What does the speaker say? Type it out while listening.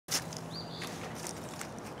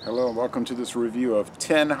Hello and welcome to this review of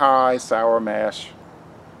 10 High Sour Mash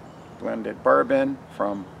blended bourbon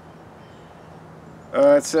from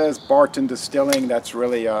it says Barton Distilling. That's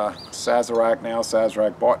really Sazerac now.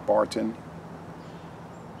 Sazerac bought Barton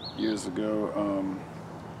years ago.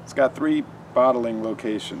 It's got 3 bottling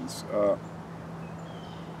locations: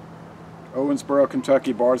 Owensboro,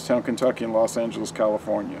 Kentucky; Bardstown, Kentucky; and Los Angeles,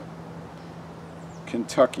 California.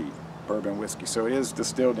 Kentucky bourbon whiskey, so it is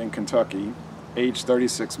distilled in Kentucky. Aged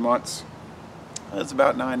 36 months. It's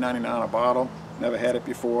about $9.99 a bottle. Never had it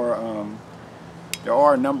before. There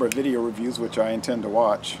are a number of video reviews which I intend to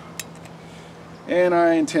watch, and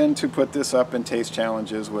I intend to put this up in taste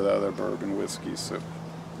challenges with other bourbon whiskeys, so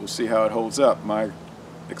we'll see how it holds up. My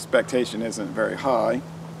expectation isn't very high.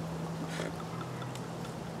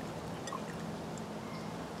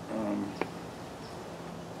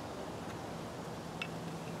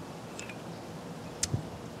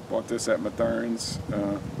 Bought this at Mathern's.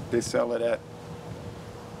 They sell it at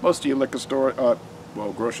most of your liquor store,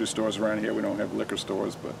 well, grocery stores around here. We don't have liquor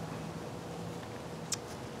stores, but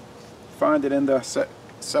find it in the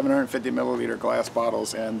 750 milliliter glass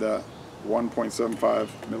bottles and the 1.75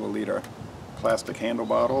 milliliter plastic handle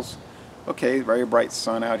bottles. Okay, very bright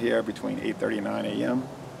sun out here between 8:30 and 9 a.m.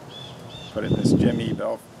 Put in this Jimmy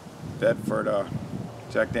Bedford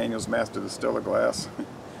Jack Daniel's Master Distiller glass.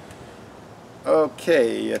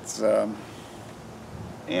 Okay, it's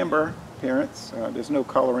amber appearance. There's no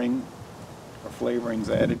coloring or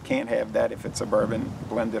flavorings added. Can't have that if it's a bourbon,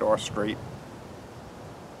 blended or straight.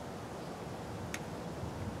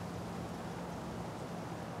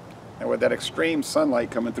 And with that extreme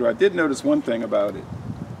sunlight coming through, I did notice one thing about it.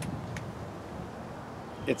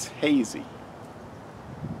 It's hazy.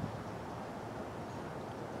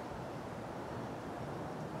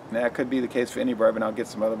 Now, it could be the case for any bourbon. I'll get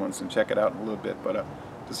some other ones and check it out in a little bit. But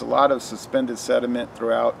there's a lot of suspended sediment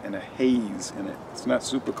throughout and a haze in it. It's not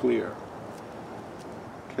super clear.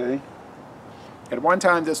 Okay. At one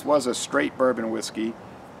time, this was a straight bourbon whiskey.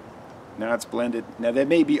 Now it's blended. Now, there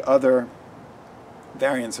may be other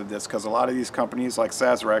variants of this, because a lot of these companies, like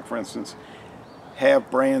Sazerac, for instance,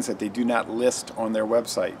 have brands that they do not list on their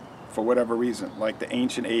website for whatever reason, like the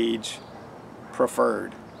Ancient Age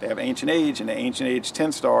Preferred. They have Ancient Age and the Ancient Age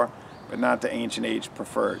 10-star, but not the Ancient Age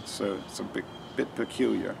Preferred, so it's a bit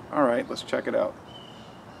peculiar. All right, let's check it out.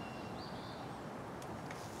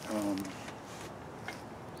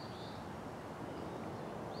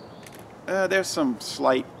 There's some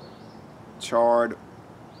slight charred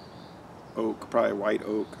oak, probably white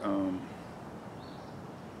oak.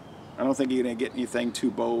 I don't think you're going to get anything too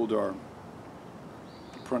bold or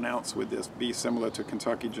pronounced with this. Be similar to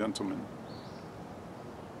Kentucky Gentleman.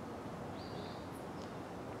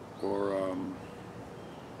 Or,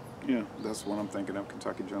 yeah, that's what I'm thinking of,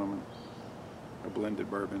 Kentucky Gentleman, a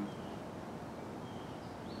blended bourbon.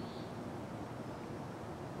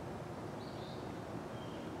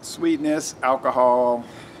 Sweetness, alcohol,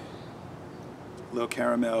 a little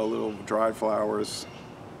caramel, a little dried flowers,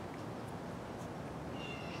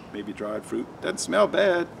 maybe dried fruit. Doesn't smell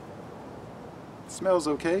bad. It smells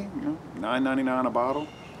okay, you know, $9.99 a bottle.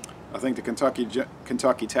 I think the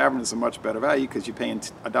Kentucky Tavern is a much better value because you're paying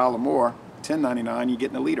 $1 more, $10.99, you're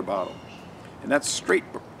getting a liter bottle. And that's straight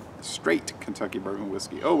Kentucky bourbon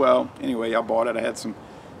whiskey. Oh well, anyway, I bought it. I had some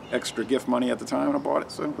extra gift money at the time and I bought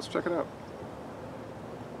it, so let's check it out.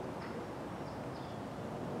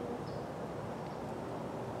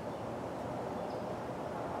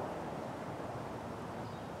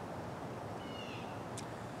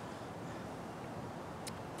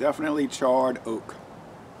 Definitely charred oak.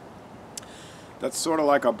 That's sort of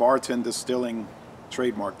like a Barton Distilling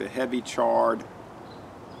trademark, the heavy charred,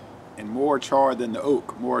 and more charred than the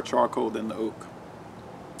oak, more charcoal than the oak.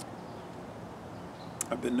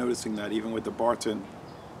 I've been noticing that even with the Barton,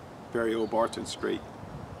 very old Barton straight,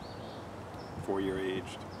 4-year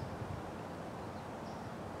aged.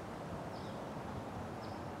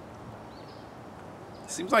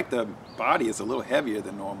 Seems like the body is a little heavier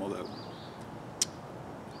than normal though.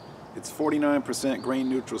 It's 49% grain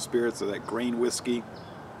neutral spirits, so that grain whiskey.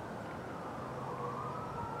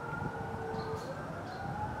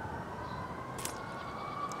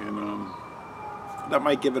 And that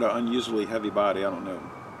might give it an unusually heavy body, I don't know.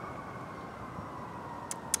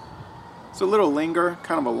 It's a little linger,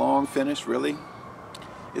 kind of a long finish, really.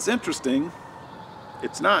 It's interesting.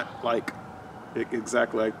 It's not like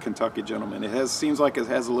exactly like Kentucky Gentleman. It seems like it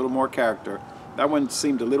has a little more character. That one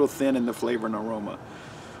seemed a little thin in the flavor and aroma.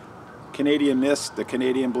 Canadian Mist, the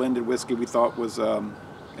Canadian blended whiskey, we thought was, and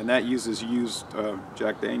that uses used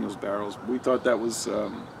Jack Daniel's barrels. We thought that was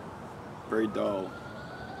very dull.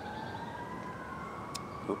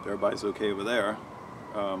 Hope everybody's okay over there.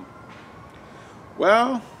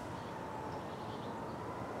 Well,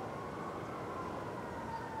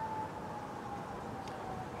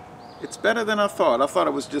 it's better than I thought. I thought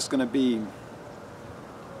it was just going to be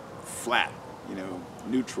flat, you know,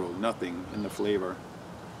 neutral, nothing in the flavor.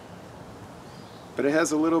 But it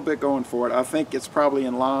has a little bit going for it. I think it's probably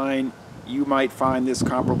in line. You might find this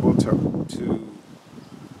comparable to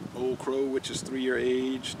Old Crow, which is 3-year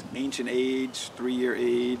aged, Ancient Age, 3-year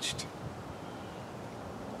aged.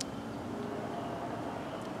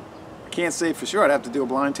 I can't say for sure. I'd have to do a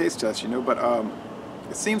blind taste test, you know, but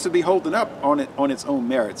it seems to be holding up on its own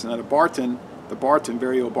merits. Now the Barton,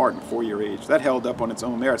 very old Barton, 4-year age, that held up on its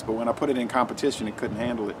own merits, but when I put it in competition, it couldn't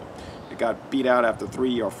handle it. It got beat out after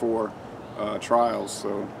 3 or 4 trials.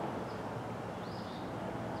 So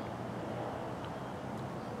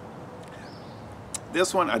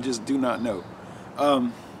this one I just do not know.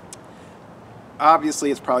 Obviously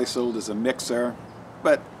it's probably sold as a mixer,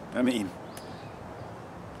 but I mean,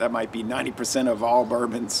 that might be 90% of all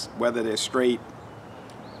bourbons, whether they're straight,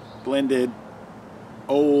 blended,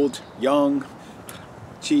 old, young,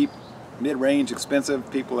 cheap, mid-range, expensive.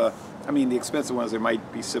 People I mean, the expensive ones, they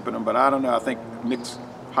might be sipping them, but I don't know. I think mixed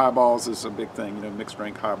highballs is a big thing, you know, mixed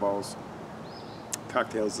drink highballs.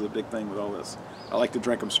 Cocktails is a big thing with all this. I like to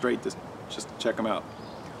drink them straight just to check them out.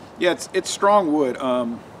 Yeah, it's strong wood.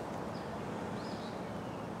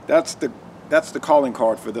 That's the calling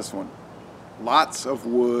card for this one. Lots of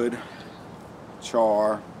wood,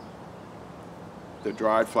 char, the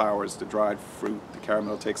dried flowers, the dried fruit, the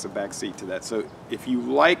caramel takes a back seat to that. So if you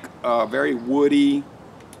like a very woody,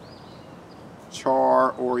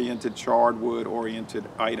 char-oriented, charred wood-oriented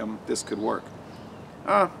item, this could work.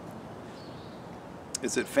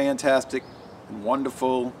 Is it fantastic and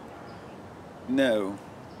wonderful? No.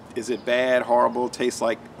 Is it bad, horrible, tastes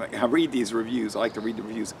like I read these reviews, I like to read the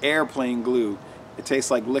reviews, airplane glue. It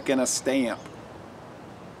tastes like licking a stamp.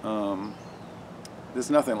 There's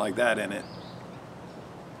nothing like that in it.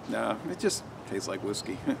 Nah, it just tastes like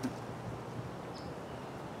whiskey.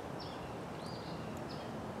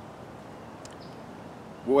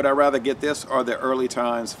 Would I rather get this or the early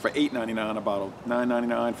times for $8.99 a bottle?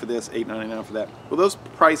 $9.99 for this, $8.99 for that. Well, those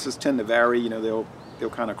prices tend to vary. You know, they'll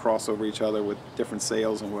kind of cross over each other with different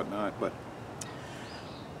sales and whatnot. But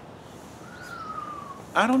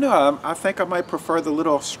I don't know. I think I might prefer the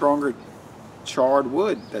little stronger charred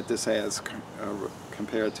wood that this has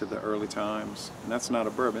compared to the early times. And that's not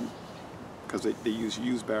a bourbon because they use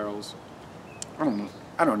used barrels.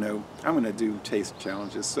 I don't know. I'm going to do taste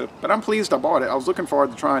challenges. So, but I'm pleased I bought it. I was looking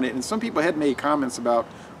forward to trying it. And some people had made comments about,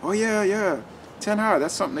 oh yeah, 10 higher,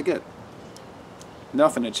 that's something to get.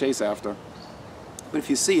 Nothing to chase after. But if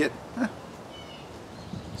you see it,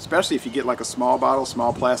 especially if you get like a small bottle,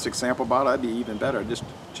 small plastic sample bottle, that'd be even better. Just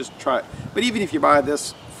try it. But even if you buy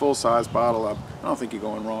this full-size bottle, I don't think you're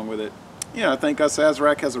going wrong with it. You know, I think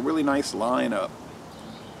Sazerac has a really nice lineup.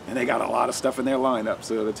 And they got a lot of stuff in their lineup,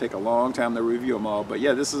 so it'll take a long time to review them all. But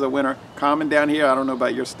yeah, this is a winner. Common down here, I don't know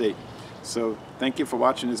about your state. So thank you for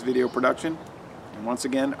watching this video production. And once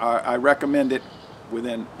again, I recommend it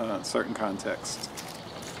within certain contexts.